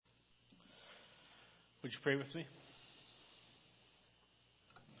Would you pray with me?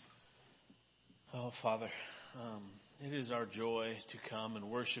 Oh, Father, it is our joy to come and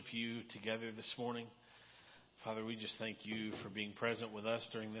worship you together this morning. Father, we just thank you for being present with us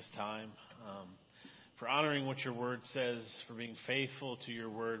during this time, for honoring what your word says, for being faithful to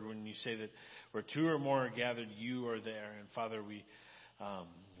your word when you say that where two or more are gathered, you are there. And Father,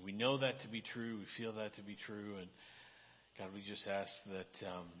 we know that to be true. We feel that to be true. And God, we just ask that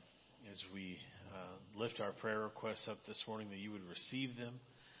as we lift our prayer requests up this morning, that you would receive them,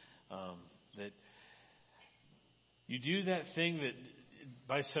 that you do that thing that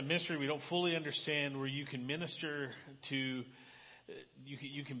by some mystery we don't fully understand, where you can minister to,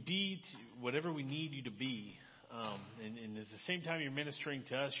 you can be to whatever we need you to be. And at the same time you're ministering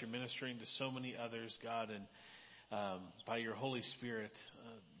to us, you're ministering to so many others, God, and by your Holy Spirit,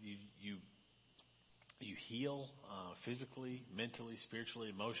 you heal physically, mentally, spiritually,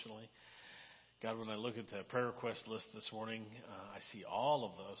 emotionally. God, when I look at the prayer request list this morning, I see all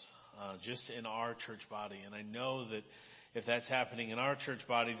of those just in our church body. And I know that if that's happening in our church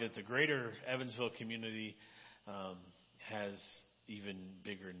body, that the greater Evansville community has even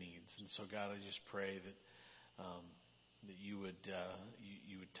bigger needs. And so, God, I just pray that you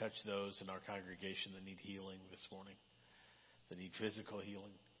would touch those in our congregation that need healing this morning, that need physical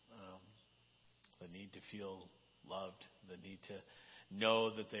healing, that need to feel loved, that need to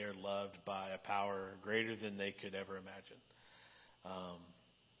know that they are loved by a power greater than they could ever imagine.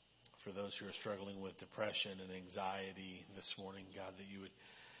 For those who are struggling with depression and anxiety this morning, God,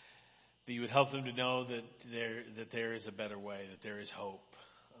 that you would help them to know that there is a better way, that there is hope.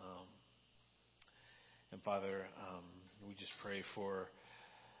 And Father, we just pray for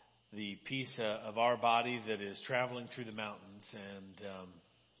the piece of our body that is traveling through the mountains. And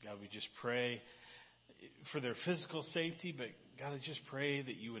God, we just pray for their physical safety, but God, I just pray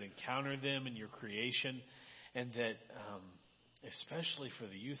that you would encounter them in your creation, and that especially for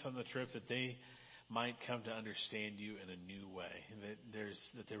the youth on the trip, that they might come to understand you in a new way,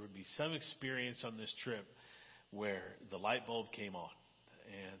 that there would be some experience on this trip where the light bulb came on.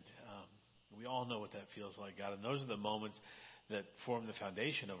 And we all know what that feels like, God, and those are the moments that form the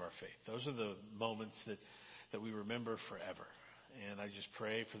foundation of our faith. Those are the moments that we remember forever. And I just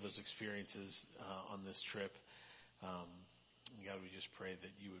pray for those experiences on this trip. God, we just pray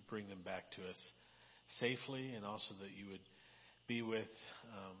that you would bring them back to us safely, and also that you would be with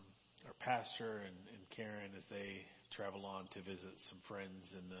our pastor and Karen as they travel on to visit some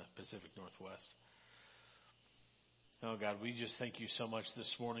friends in the Pacific Northwest. Oh, God, we just thank you so much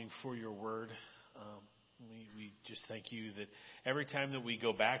this morning for your word. We just thank you that every time that we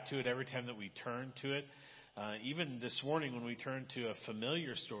go back to it, every time that we turn to it, even this morning when we turn to a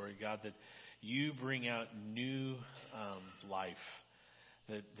familiar story, God, that you bring out new life,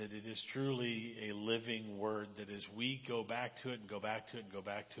 that it is truly a living word, that as we go back to it and go back to it and go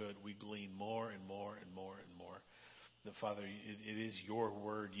back to it, we glean more and more and more and more. That, Father, it is your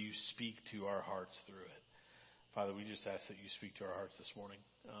word. You speak to our hearts through it. Father, we just ask that you speak to our hearts this morning.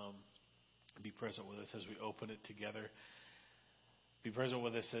 Be present with us as we open it together. Be present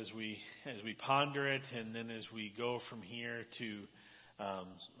with us as we ponder it, and then as we go from here to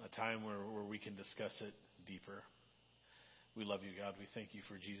a time where we can discuss it deeper. We love you, God. We thank you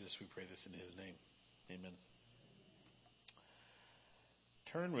for Jesus. We pray this in his name. Amen.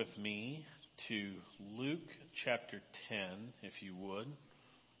 Turn with me to Luke chapter 10, if you would.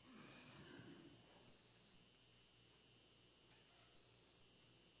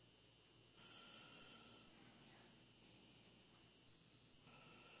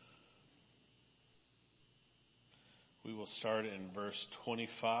 We will start in verse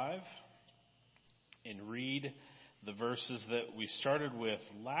 25 and read the verses that we started with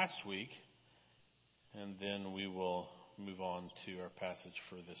last week, and then we will move on to our passage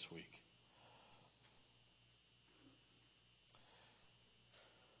for this week.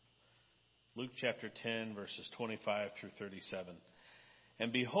 Luke chapter 10, verses 25 through 37.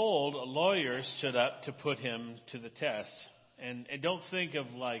 And behold, a lawyer stood up to put him to the test. And don't think of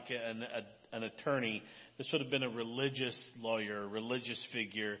like an attorney. This would have been a religious lawyer, a religious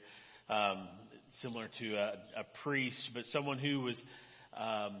figure, similar to a priest, but someone who was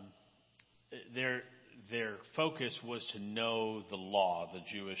their focus was to know the law, the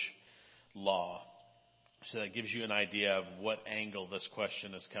Jewish law. So that gives you an idea of what angle this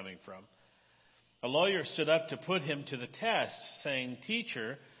question is coming from. A lawyer stood up to put him to the test, saying,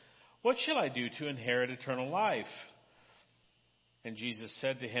 "Teacher, what shall I do to inherit eternal life?" And Jesus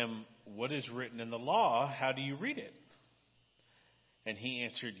said to him, "What is written in the law? How do you read it?" And he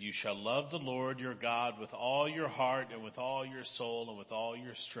answered, "You shall love the Lord your God with all your heart and with all your soul and with all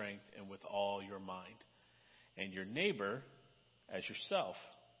your strength and with all your mind, and your neighbor as yourself.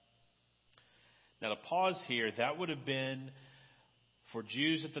 Now to pause here, that would have been, for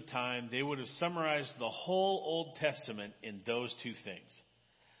Jews at the time, they would have summarized the whole Old Testament in those two things.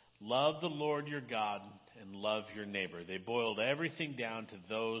 Love the Lord your God and love your neighbor. They boiled everything down to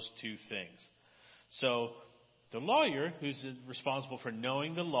those two things. So the lawyer, who's responsible for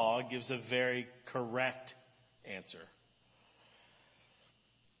knowing the law, gives a very correct answer.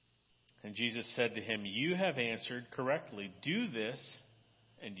 And Jesus said to him, "You have answered correctly. Do this,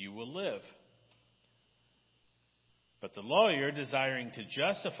 and you will live." But the lawyer, desiring to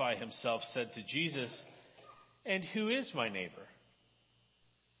justify himself, said to Jesus, "And who is my neighbor?"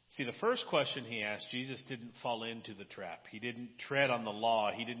 See, the first question he asked, Jesus didn't fall into the trap. He didn't tread on the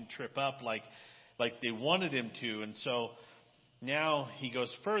law. He didn't trip up like they wanted him to. And so now he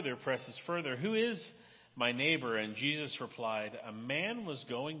goes further, presses further. "Who is my neighbor?" And Jesus replied, "A man was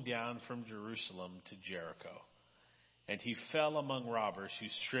going down from Jerusalem to Jericho, and he fell among robbers who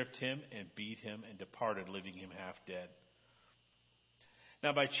stripped him and beat him and departed, leaving him half dead.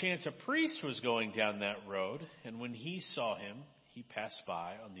 Now by chance a priest was going down that road, and when he saw him, he passed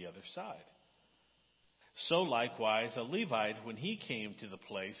by on the other side. So likewise a Levite, when he came to the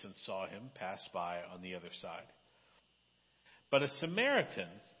place and saw him, passed by on the other side. But a Samaritan,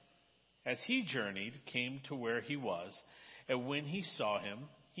 as he journeyed, came to where he was, and when he saw him,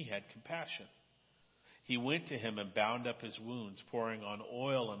 he had compassion. He went to him and bound up his wounds, pouring on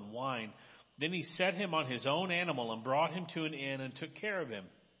oil and wine. Then he set him on his own animal and brought him to an inn and took care of him.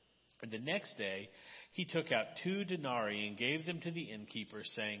 And the next day he took out 2 denarii and gave them to the innkeeper,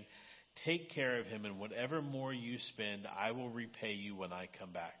 saying, 'Take care of him, and whatever more you spend, I will repay you when I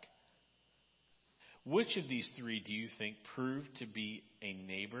come back.' Which of these 3 do you think proved to be a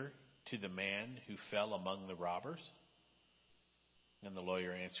neighbor to the man who fell among the robbers?" And the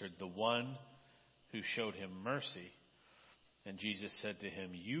lawyer answered, "The one who showed him mercy." And Jesus said to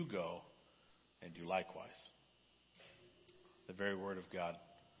him, "You go and do likewise." The very word of God.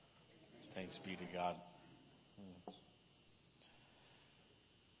 Thanks be to God.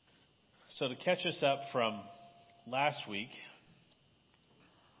 So to catch us up from last week,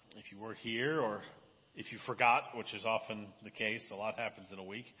 if you were here or if you forgot, which is often the case, a lot happens in a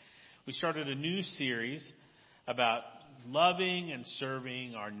week, we started a new series about loving and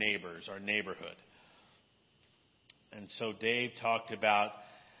serving our neighbors, our neighborhood. And so Dave talked about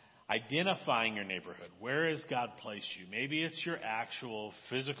identifying your neighborhood. Where has God placed you? Maybe it's your actual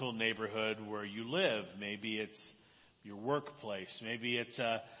physical neighborhood where you live. Maybe it's your workplace. Maybe it's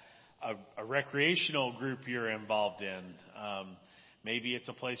a recreational group you're involved in. Maybe it's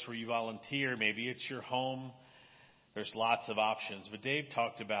a place where you volunteer. Maybe it's your home. There's lots of options. But Dave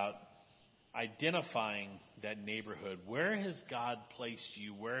talked about identifying that neighborhood. Where has God placed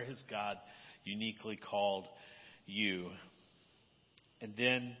you? Where has God uniquely called you? And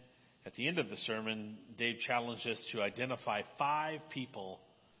then at the end of the sermon, Dave challenged us to identify 5 people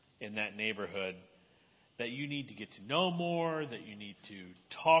in that neighborhood that you need to get to know more, that you need to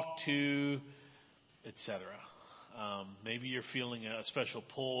talk to, etc. Maybe you're feeling a special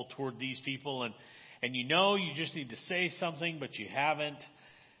pull toward these people, and you know you just need to say something, but you haven't.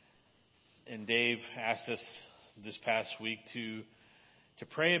 And Dave asked us this past week to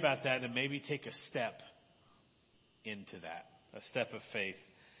pray about that and maybe take a step into that, a step of faith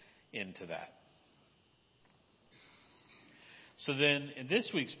into that. So then in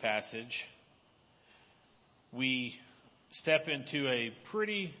this week's passage, we step into a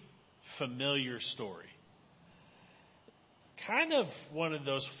pretty familiar story. Kind of one of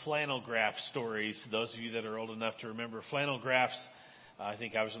those flannel graph stories, those of you that are old enough to remember flannel graphs. I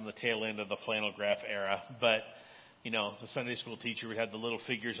think I was on the tail end of the flannel graph era, but the Sunday school teacher would have the little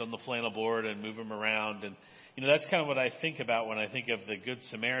figures on the flannel board and move them around. And, that's kind of what I think about when I think of the Good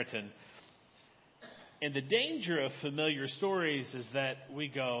Samaritan. And the danger of familiar stories is that we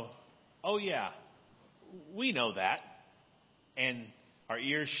go, oh yeah, we know that. And our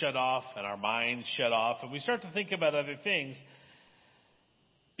ears shut off and our minds shut off. And we start to think about other things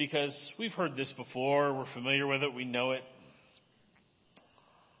because we've heard this before. We're familiar with it. We know it.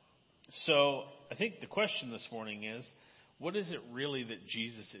 So I think the question this morning is, what is it really that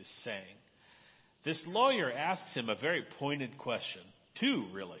Jesus is saying? This lawyer asks him a very pointed question. 2,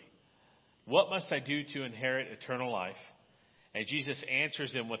 really. What must I do to inherit eternal life? And Jesus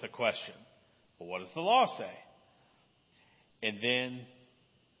answers him with a question. Well, what does the law say? And then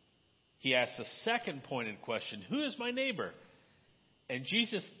he asks a second pointed question. Who is my neighbor? And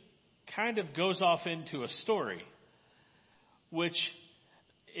Jesus kind of goes off into a story, which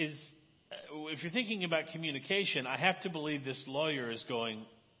is, if you're thinking about communication, I have to believe this lawyer is going,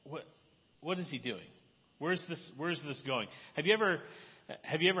 what is he doing? Where's this going? Have you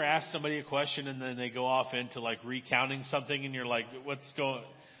ever asked somebody a question and then they go off into like recounting something and you're like,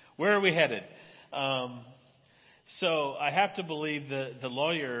 where are we headed? So I have to believe the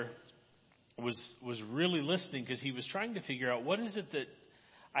lawyer was really listening, because he was trying to figure out, what is it that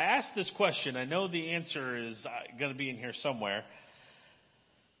I asked this question. I know the answer is going to be in here somewhere.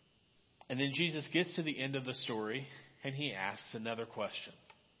 And then Jesus gets to the end of the story and he asks another question.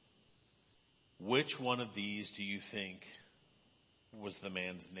 Which one of these do you think was the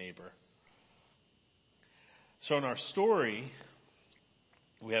man's neighbor? So in our story,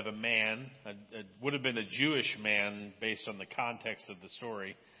 we have a man, would have been a Jewish man based on the context of the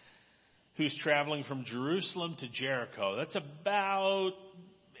story, who's traveling from Jerusalem to Jericho. That's about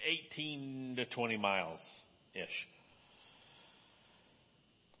 18 to 20 miles-ish.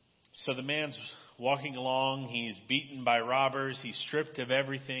 So the man's walking along. He's beaten by robbers. He's stripped of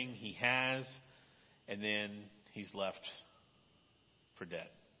everything he has. And then he's left for dead.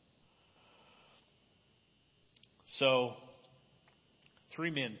 So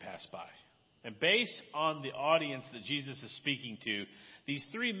 3 men pass by. And based on the audience that Jesus is speaking to, these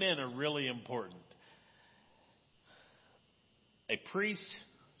 3 men are really important. A priest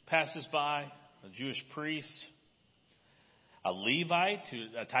passes by, a Jewish priest. A Levite,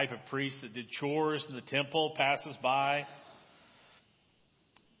 a type of priest that did chores in the temple, passes by.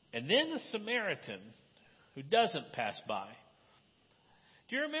 And then a Samaritan who doesn't pass by.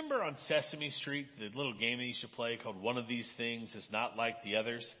 Do you remember on Sesame Street, the little game they used to play called One of These Things is Not Like the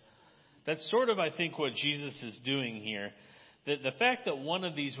Others? That's sort of, I think, what Jesus is doing here. The fact that one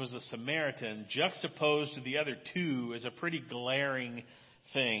of these was a Samaritan juxtaposed to the other 2 is a pretty glaring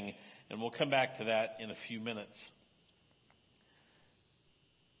thing. And we'll come back to that in a few minutes.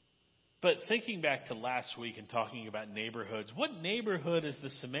 But thinking back to last week and talking about neighborhoods, what neighborhood is the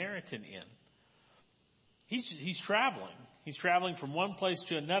Samaritan in? He's traveling. He's traveling from one place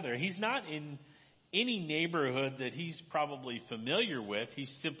to another. He's not in any neighborhood that he's probably familiar with.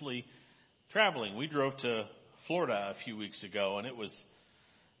 He's simply traveling. We drove to Florida a few weeks ago, and it was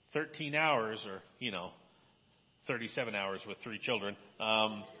 13 hours, or 37 hours with 3 children,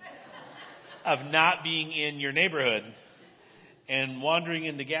 of not being in your neighborhood. And wandering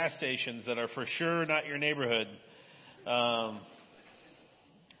into gas stations that are for sure not your neighborhood. But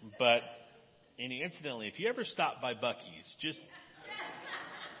incidentally, if you ever stop by Buc-ee's,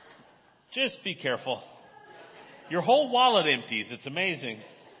 just be careful. Your whole wallet empties. It's amazing.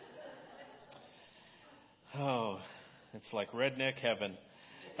 Oh, it's like redneck heaven.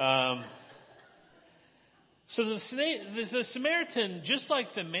 So the Samaritan, just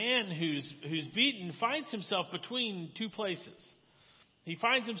like the man who's beaten, finds himself between 2 places. He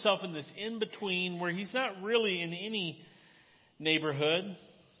finds himself in this in-between where he's not really in any neighborhood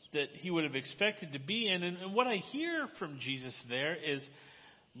that he would have expected to be in. And what I hear from Jesus there is,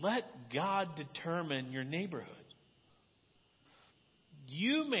 let God determine your neighborhood.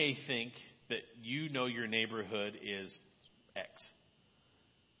 You may think that you know your neighborhood is X.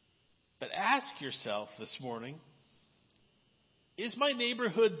 But ask yourself this morning, is my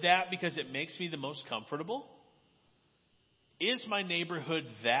neighborhood that because it makes me the most comfortable? Is my neighborhood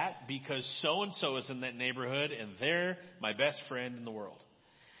that because so-and-so is in that neighborhood and they're my best friend in the world?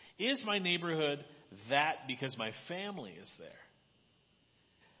 Is my neighborhood that because my family is there?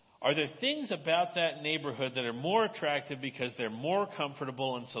 Are there things about that neighborhood that are more attractive because they're more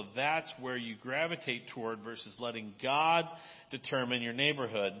comfortable, and so that's where you gravitate toward versus letting God determine your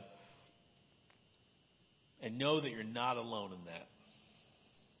neighborhood? And know that you're not alone in that.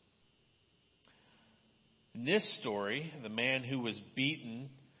 In this story, the man who was beaten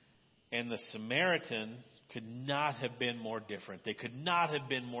and the Samaritan could not have been more different. They could not have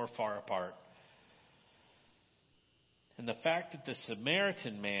been more far apart. And the fact that the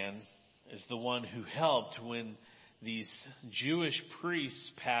Samaritan man is the one who helped when these Jewish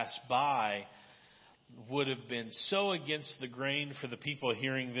priests passed by would have been so against the grain for the people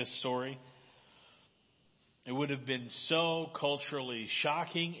hearing this story. It would have been so culturally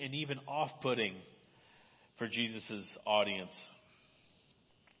shocking and even off-putting for Jesus' audience.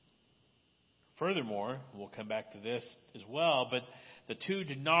 Furthermore, we'll come back to this as well, but the 2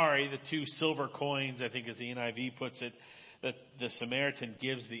 denarii, the 2 silver coins, I think as the NIV puts it, that the Samaritan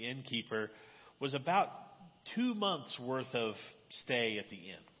gives the innkeeper, was about 2 months' worth of stay at the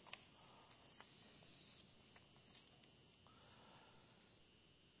inn.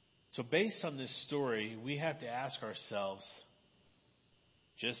 So based on this story, we have to ask ourselves,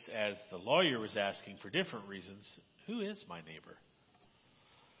 just as the lawyer was asking for different reasons, who is my neighbor?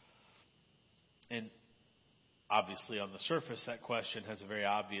 And obviously on the surface, that question has a very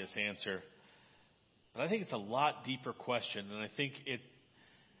obvious answer. But I think it's a lot deeper question, and I think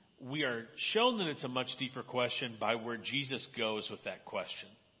we are shown that it's a much deeper question by where Jesus goes with that question.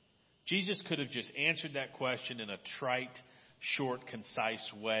 Jesus could have just answered that question in a trite, short,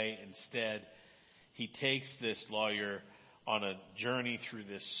 concise way. Instead, he takes this lawyer on a journey through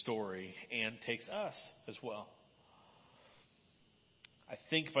this story and takes us as well. I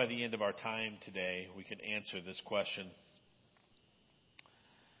think by the end of our time today, we can answer this question.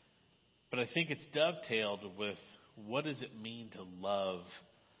 But I think it's dovetailed with, what does it mean to love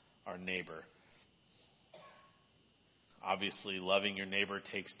our neighbor? Obviously, loving your neighbor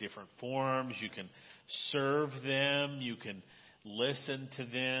takes different forms. You can serve them. You can listen to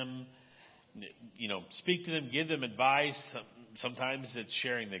them. Speak to them, give them advice. Sometimes it's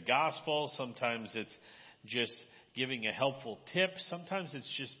sharing the gospel. Sometimes it's just giving a helpful tip. Sometimes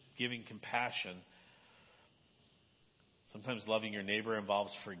it's just giving compassion. Sometimes loving your neighbor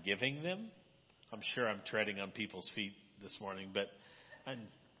involves forgiving them. I'm sure I'm treading on people's feet this morning, but I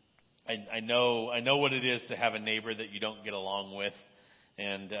know what it is to have a neighbor that you don't get along with,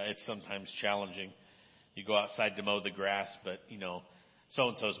 and it's sometimes challenging. You go outside to mow the grass, but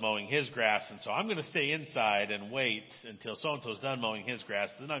so-and-so's mowing his grass, and so I'm going to stay inside and wait until so-and-so's done mowing his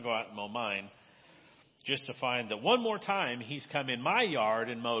grass, then I'll go out and mow mine, just to find that one more time he's come in my yard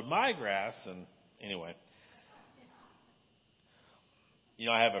and mowed my grass. And anyway,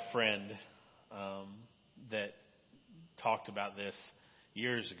 I have a friend that talked about this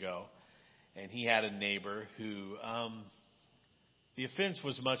years ago, and he had a neighbor who the offense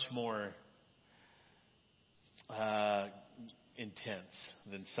was much more intense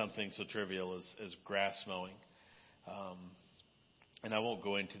than something so trivial as grass mowing. And I won't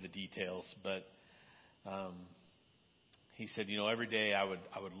go into the details, but he said, every day I would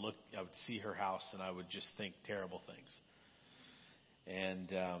see her house and I would just think terrible things.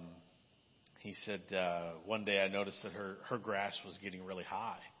 And he said, one day I noticed that her grass was getting really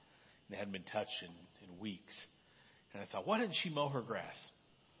high. And it hadn't been touched in weeks. And I thought, why didn't she mow her grass?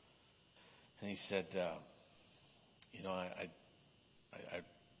 And he said, I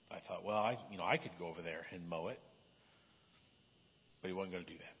thought, well, I could go over there and mow it. But he wasn't going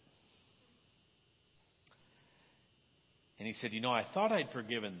to do that. And he said, I thought I'd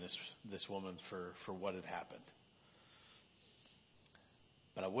forgiven this woman for what had happened.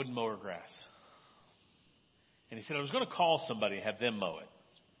 But I wouldn't mow her grass. And he said, I was going to call somebody and have them mow it.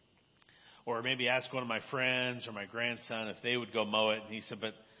 Or maybe ask one of my friends or my grandson if they would go mow it. And he said,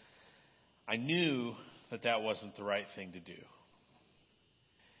 but I knew that wasn't the right thing to do.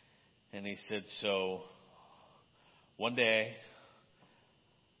 And he said, so one day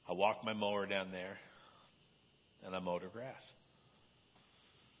I walked my mower down there and I mowed her grass.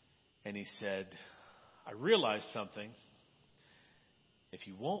 And he said, I realized something. If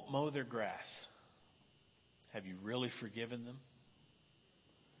you won't mow their grass, have you really forgiven them?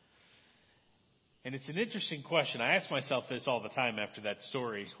 And it's an interesting question. I ask myself this all the time after that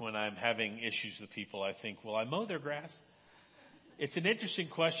story when I'm having issues with people. I think, will I mow their grass? It's an interesting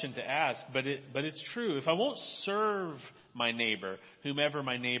question to ask, but it's true. If I won't serve my neighbor, whomever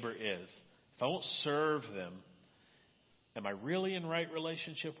my neighbor is, if I won't serve them, am I really in right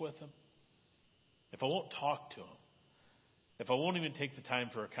relationship with them? If I won't talk to them, if I won't even take the time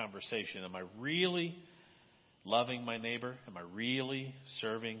for a conversation, am I really loving my neighbor? Am I really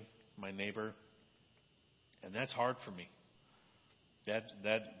serving my neighbor? And that's hard for me.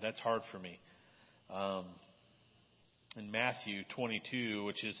 That's hard for me. In Matthew 22,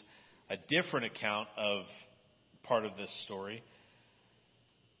 which is a different account of part of this story,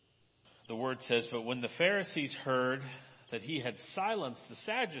 the word says, but when the Pharisees heard that he had silenced the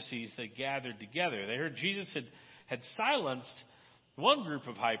Sadducees, they gathered together. They heard Jesus had silenced one group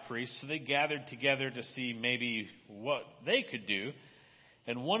of high priests, so they gathered together to see maybe what they could do.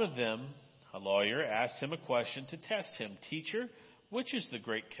 And one of them, a lawyer, asked him a question to test him. Teacher, which is the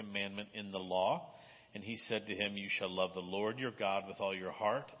great commandment in the law? And he said to him, you shall love the Lord your God with all your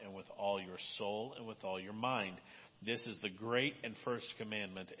heart and with all your soul and with all your mind. This is the great and first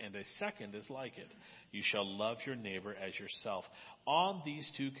commandment, and a second is like it. You shall love your neighbor as yourself. On these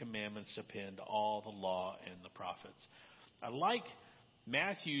two commandments depend all the law and the prophets. I like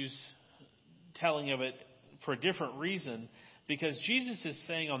Matthew's telling of it for a different reason, because Jesus is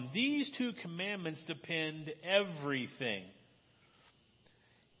saying on these two commandments depend everything.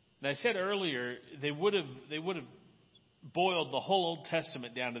 And I said earlier, they would have boiled the whole Old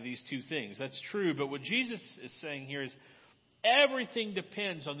Testament down to these two things. That's true, but what Jesus is saying here is everything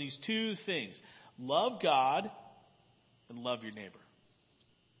depends on these two things. Love God and love your neighbor.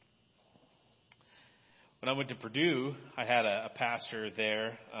 When I went to Purdue, I had a pastor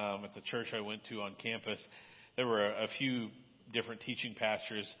there at the church I went to on campus. There were a few different teaching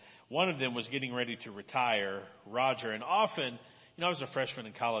pastors. One of them was getting ready to retire, Roger, and often, I was a freshman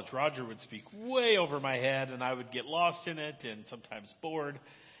in college. Roger would speak way over my head, and I would get lost in it and sometimes bored.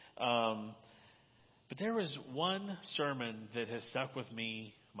 But there was one sermon that has stuck with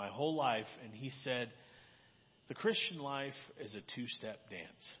me my whole life, and he said, the Christian life is a two-step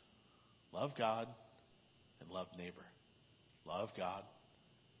dance. Love God and love neighbor. Love God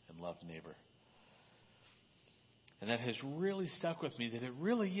and love neighbor. And that has really stuck with me, that it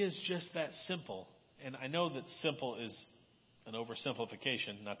really is just that simple. And I know that simple is an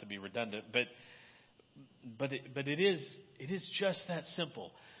oversimplification, not to be redundant, but it is just that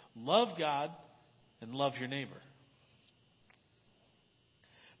simple. Love God and love your neighbor.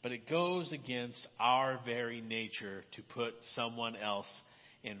 But it goes against our very nature to put someone else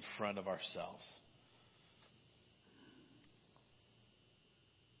in front of ourselves.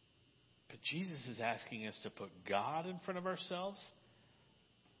 But Jesus is asking us to put God in front of ourselves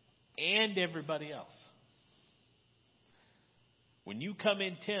and everybody else. When you come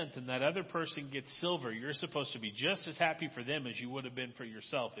in 10th and that other person gets silver, you're supposed to be just as happy for them as you would have been for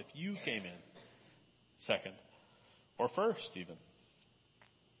yourself if you came in second or first even.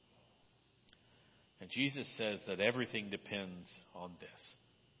 And Jesus says that everything depends on this.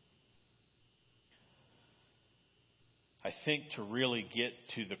 I think to really get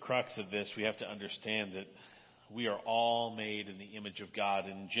to the crux of this, we have to understand that we are all made in the image of God.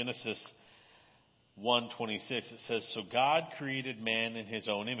 In Genesis 1:26, it says, "So God created man in his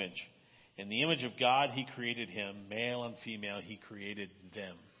own image. In the image of God, he created him. Male and female, he created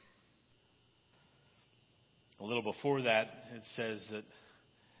them." A little before that, it says that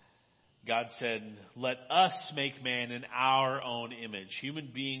God said, "Let us make man in our own image." Human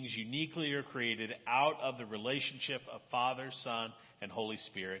beings uniquely are created out of the relationship of Father, Son, and Holy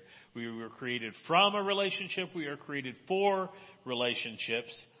Spirit. We were created from a relationship. We are created for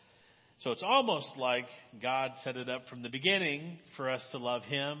relationships. So it's almost like God set it up from the beginning for us to love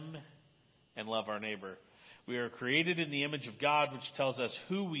Him and love our neighbor. We are created in the image of God, which tells us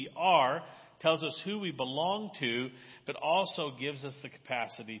who we are, tells us who we belong to, but also gives us the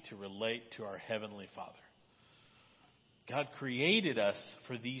capacity to relate to our Heavenly Father. God created us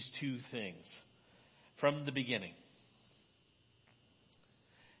for these two things from the beginning.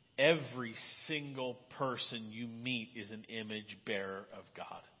 Every single person you meet is an image bearer of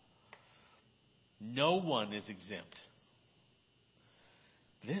God. No one is exempt.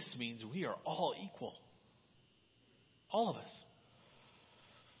 This means we are all equal. All of us.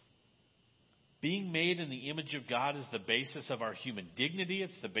 Being made in the image of God is the basis of our human dignity.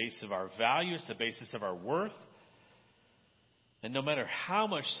 It's the basis of our value. It's the basis of our worth. And no matter how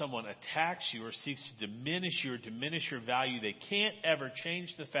much someone attacks you or seeks to diminish you or diminish your value, they can't ever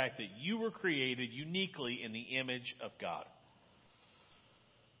change the fact that you were created uniquely in the image of God.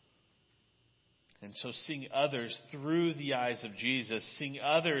 And so seeing others through the eyes of Jesus, seeing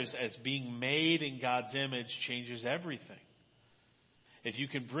others as being made in God's image changes everything. If you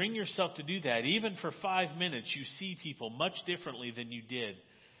can bring yourself to do that, even for 5 minutes, you see people much differently than you did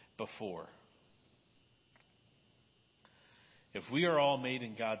before. If we are all made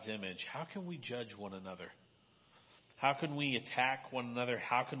in God's image, how can we judge one another? How can we attack one another?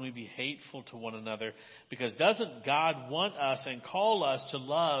 How can we be hateful to one another? Because doesn't God want us and call us to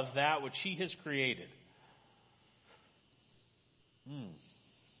love that which He has created?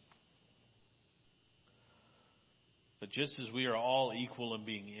 But just as we are all equal in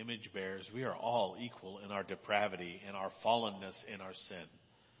being image bearers, we are all equal in our depravity and our fallenness in our sin.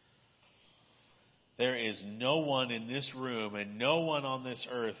 There is no one in this room and no one on this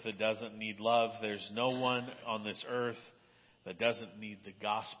earth that doesn't need love. There's no one on this earth that doesn't need the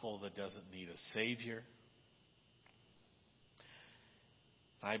gospel, that doesn't need a Savior.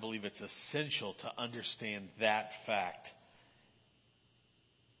 I believe it's essential to understand that fact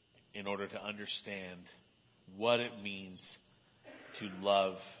in order to understand what it means to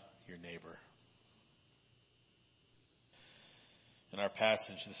love your neighbor. In our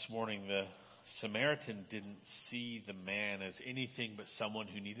passage this morning, the Samaritan didn't see the man as anything but someone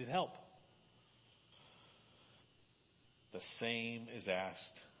who needed help. The same is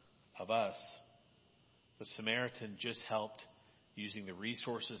asked of us. The Samaritan just helped using the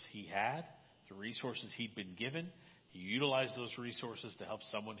resources he had, the resources he'd been given. He utilized those resources to help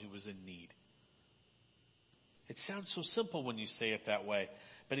someone who was in need. It sounds so simple when you say it that way,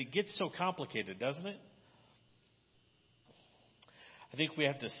 but it gets so complicated, doesn't it? I think we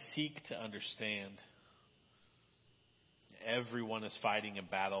have to seek to understand. Everyone is fighting a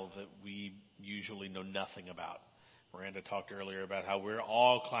battle that we usually know nothing about. Miranda talked earlier about how we're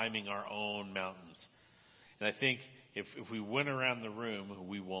all climbing our own mountains. And I think if we went around the room,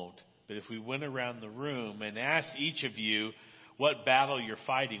 we won't, but if we went around the room and asked each of you what battle you're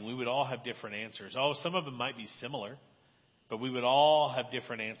fighting, we would all have different answers. Oh, some of them might be similar, but we would all have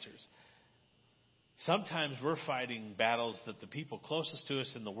different answers. Sometimes we're fighting battles that the people closest to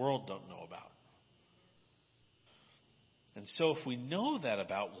us in the world don't know about. And so if we know that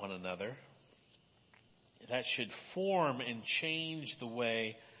about one another, that should form and change the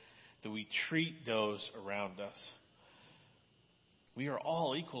way that we treat those around us. We are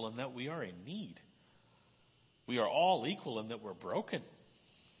all equal in that we are in need. We are all equal in that we're broken.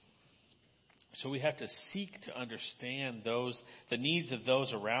 So we have to seek to understand the needs of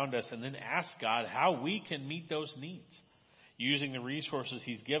those around us, and then ask God how we can meet those needs using the resources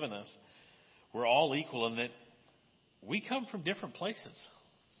He's given us. We're all equal in that we come from different places.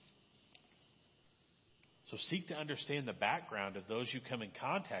 So seek to understand the background of those you come in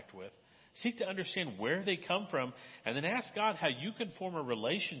contact with. Seek to understand where they come from, and then ask God how you can form a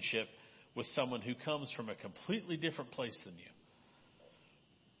relationship with someone who comes from a completely different place than you.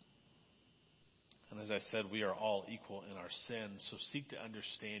 And as I said, we are all equal in our sin, so seek to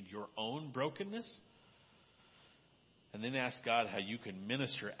understand your own brokenness, and then ask God how you can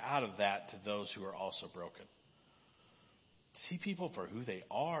minister out of that to those who are also broken. See people for who they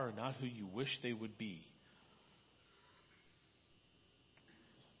are, not who you wish they would be.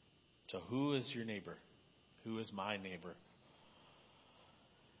 So who is your neighbor? Who is my neighbor?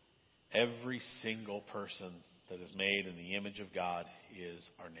 Every single person that is made in the image of God is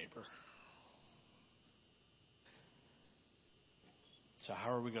our neighbor. So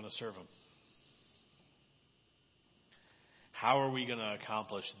how are we going to serve Him? How are we going to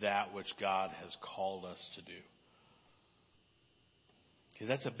accomplish that which God has called us to do? Because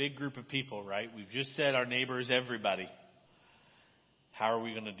that's a big group of people, right? We've just said our neighbor is everybody. How are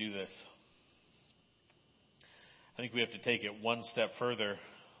we going to do this? I think we have to take it one step further.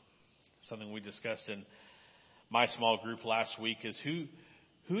 Something we discussed in my small group last week is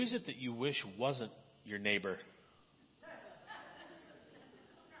who is it that you wish wasn't your neighbor?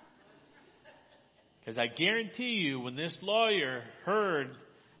 Because I guarantee you, when this lawyer heard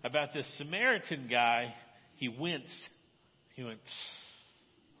about this Samaritan guy, he winced. He went,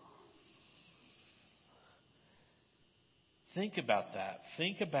 think about that.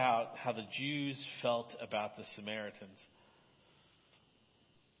 Think about how the Jews felt about the Samaritans.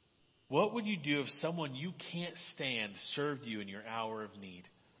 What would you do if someone you can't stand served you in your hour of need?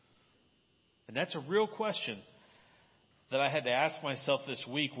 And that's a real question that I had to ask myself this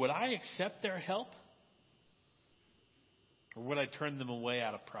week. Would I accept their help? Or would I turn them away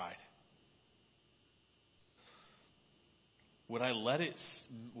out of pride? Would I let it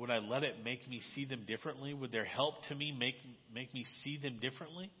make me see them differently? Would their help to me make me see them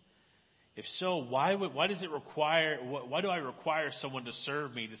differently? If so, why do I require someone to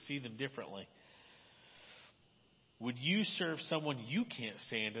serve me to see them differently? Would you serve someone you can't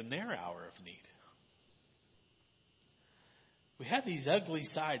stand in their hour of need? We have these ugly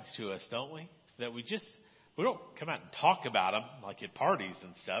sides to us, don't we? That we don't come out and talk about them like at parties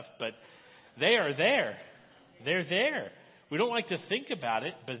and stuff, but they are there. They're there. We don't like to think about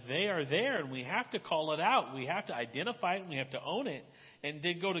it, but they are there, and we have to call it out. We have to identify it, and we have to own it, and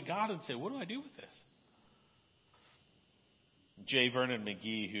then go to God and say, what do I do with this? J. Vernon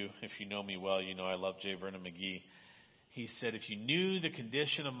McGee, who, if you know me well, you know I love J. Vernon McGee. He said, if you knew the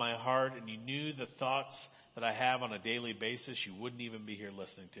condition of my heart and you knew the thoughts that I have on a daily basis, you wouldn't even be here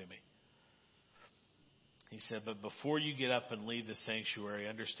listening to me. He said, but before you get up and leave the sanctuary,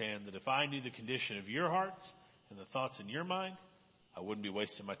 understand that if I knew the condition of your hearts and the thoughts in your mind, I wouldn't be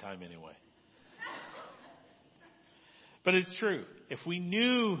wasting my time anyway. But it's true.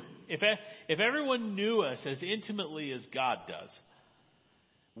 If everyone knew us as intimately as God does,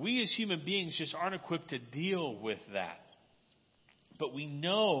 we as human beings just aren't equipped to deal with that. But we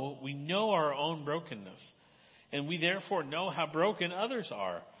know our own brokenness, and we therefore know how broken others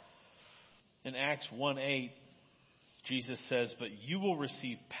are. In Acts 1:8, Jesus says, but you will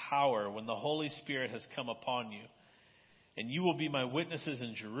receive power when the Holy Spirit has come upon you. And you will be my witnesses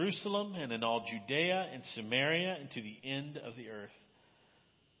in Jerusalem and in all Judea and Samaria and to the end of the earth.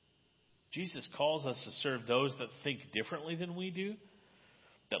 Jesus calls us to serve those that think differently than we do,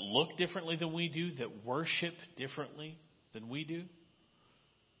 that look differently than we do, that worship differently than we do.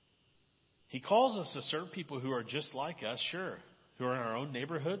 He calls us to serve people who are just like us, sure. Who are in our own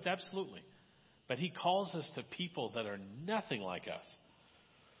neighborhoods, absolutely. But He calls us to people that are nothing like us.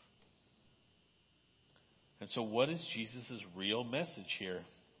 And so what is Jesus' real message here?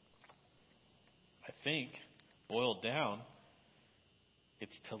 think, boiled down,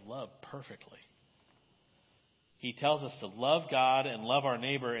 it's to love perfectly. He tells us to love God and love our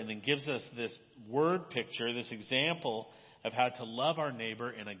neighbor, and then gives us this word picture, this example of how to love our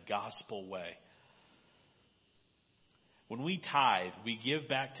neighbor in a gospel way. When we tithe, we give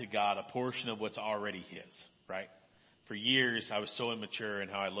back to God a portion of what's already His, right? For years, I was so immature in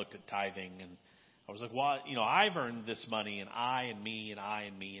how I looked at tithing, and I was like, well, I've earned this money, and I and me and I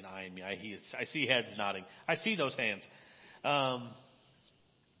and me and I and me. I see heads nodding. I see those hands. But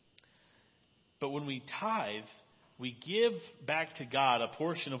when we tithe, we give back to God a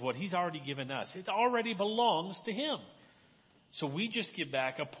portion of what He's already given us. It already belongs to Him. So we just give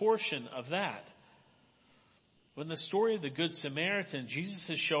back a portion of that. In the story of the Good Samaritan, Jesus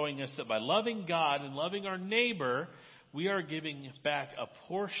is showing us that by loving God and loving our neighbor, we are giving back a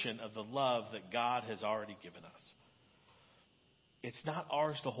portion of the love that God has already given us. It's not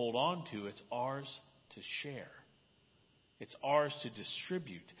ours to hold on to, it's ours to share. It's ours to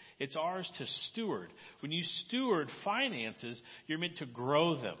distribute. It's ours to steward. When you steward finances, you're meant to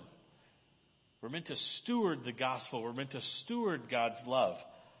grow them. We're meant to steward the gospel. We're meant to steward God's love.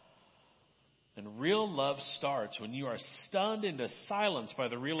 And real love starts when you are stunned into silence by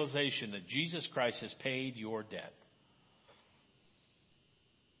the realization that Jesus Christ has paid your debt.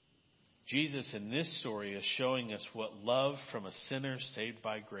 Jesus in this story is showing us what love from a sinner saved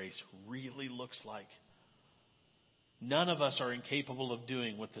by grace really looks like. None of us are incapable of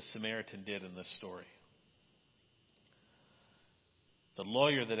doing what the Samaritan did in this story. The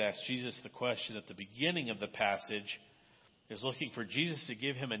lawyer that asked Jesus the question at the beginning of the passage is looking for Jesus to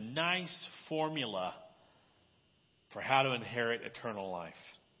give him a nice formula for how to inherit eternal life.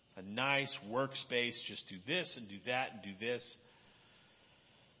 A nice workspace, just do this and do that and do this.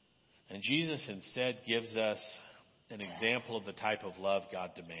 And Jesus instead gives us an example of the type of love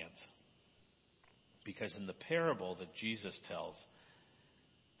God demands. Because in the parable that Jesus tells,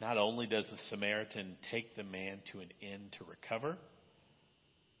 not only does the Samaritan take the man to an inn to recover,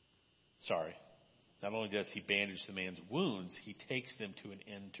 not only does he bandage the man's wounds, he takes them to an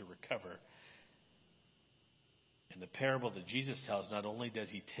inn to recover. In the parable that Jesus tells, not only does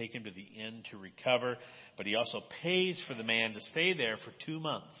he take him to the inn to recover, but he also pays for the man to stay there for 2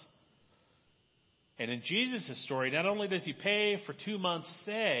 months. And in Jesus' story, not only does he pay for 2 months'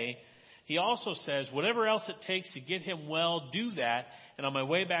 stay, he also says, whatever else it takes to get him well, do that, and on my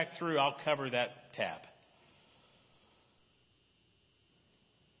way back through, I'll cover that tab.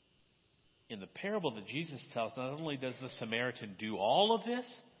 In the parable that Jesus tells, not only does the Samaritan do all of this,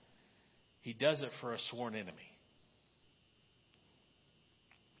 he does it for a sworn enemy.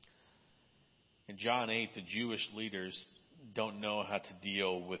 In John 8, the Jewish leaders don't know how to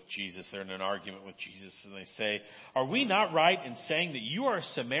deal with Jesus. They're in an argument with Jesus, and they say, are we not right in saying that you are a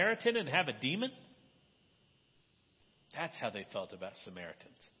Samaritan and have a demon? That's how they felt about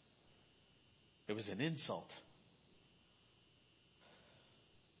Samaritans. It was an insult.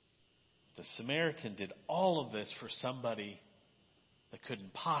 The Samaritan did all of this for somebody that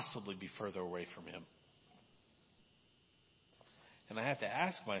couldn't possibly be further away from him. And I have to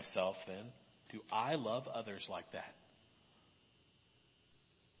ask myself then, do I love others like that?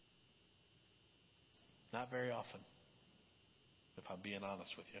 Not very often, if I'm being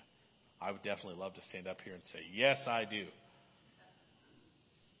honest with you. I would definitely love to stand up here and say, yes, I do.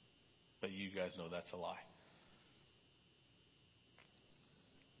 But you guys know that's a lie.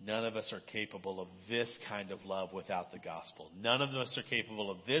 None of us are capable of this kind of love without the gospel. None of us are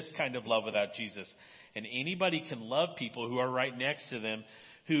capable of this kind of love without Jesus. And anybody can love people who are right next to them,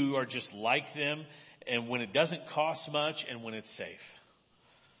 who are just like them, and when it doesn't cost much and when it's safe.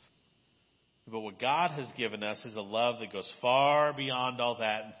 But what God has given us is a love that goes far beyond all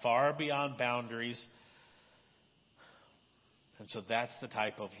that and far beyond boundaries. And so that's the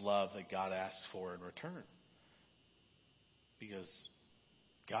type of love that God asks for in return. Because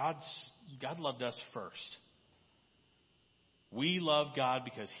God loved us first. We love God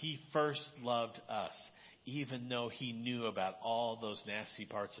because He first loved us, even though He knew about all those nasty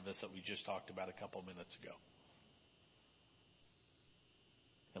parts of us that we just talked about a couple minutes ago.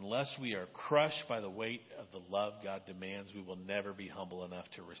 Unless we are crushed by the weight of the love God demands, we will never be humble enough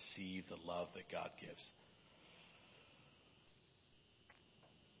to receive the love that God gives.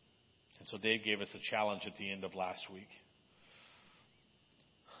 And so Dave gave us a challenge at the end of last week.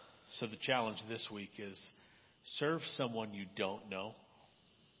 So the challenge this week is serve someone you don't know,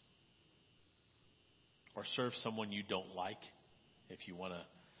 or serve someone you don't like if you want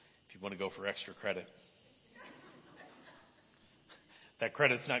to go for extra credit. That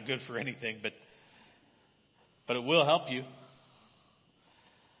credit's not good for anything, but it will help you.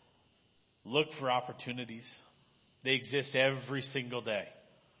 Look for opportunities. They exist every single day.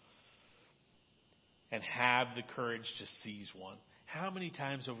 And have the courage to seize one. How many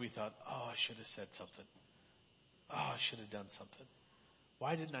times have we thought, oh, I should have said something. Oh, I should have done something.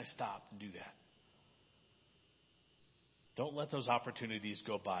 Why didn't I stop and do that? Don't let those opportunities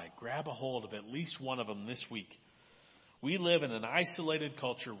go by. Grab a hold of at least one of them this week. We live in an isolated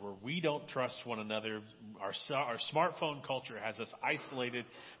culture where we don't trust one another. Our smartphone culture has us isolated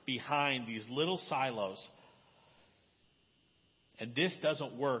behind these little silos. And this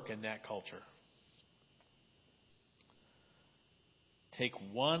doesn't work in that culture. Take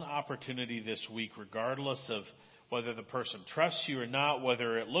one opportunity this week, regardless of whether the person trusts you or not,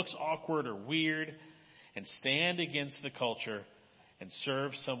 whether it looks awkward or weird, and stand against the culture and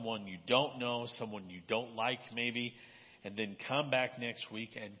serve someone you don't know, someone you don't like maybe, and then come back next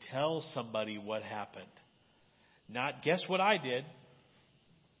week and tell somebody what happened. Not, guess what I did?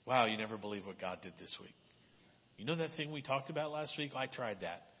 Wow, you never believe what God did this week. You know that thing we talked about last week? I tried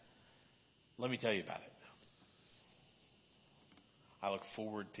that. Let me tell you about it. I look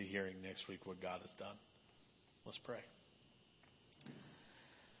forward to hearing next week what God has done. Let's pray.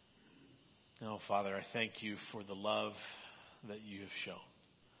 Oh, Father, I thank you for the love that you have shown.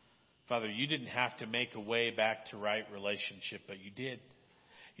 Father, you didn't have to make a way back to right relationship, but you did.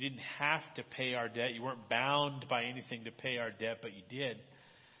 You didn't have to pay our debt. You weren't bound by anything to pay our debt, but you did.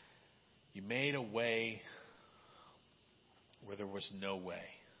 You made a way where there was no way.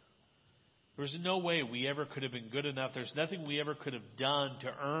 There was no way we ever could have been good enough. There's nothing we ever could have done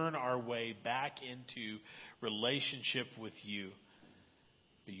to earn our way back into relationship with you.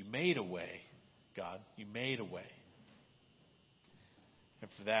 But you made a way, God. You made a way. And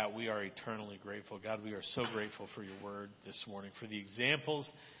for that, we are eternally grateful. God, we are so grateful for your word this morning, for the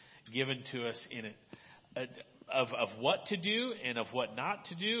examples given to us in it of what to do and of what not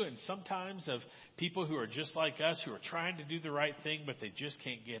to do, and sometimes of people who are just like us, who are trying to do the right thing, but they just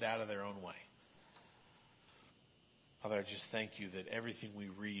can't get out of their own way. Father, I just thank you that everything we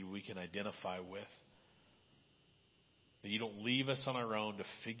read we can identify with. That you don't leave us on our own to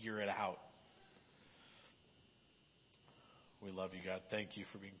figure it out. We love you, God. Thank you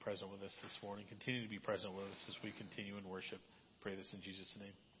for being present with us this morning. Continue to be present with us as we continue in worship. Pray this in Jesus'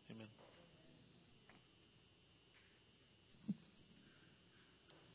 name. Amen.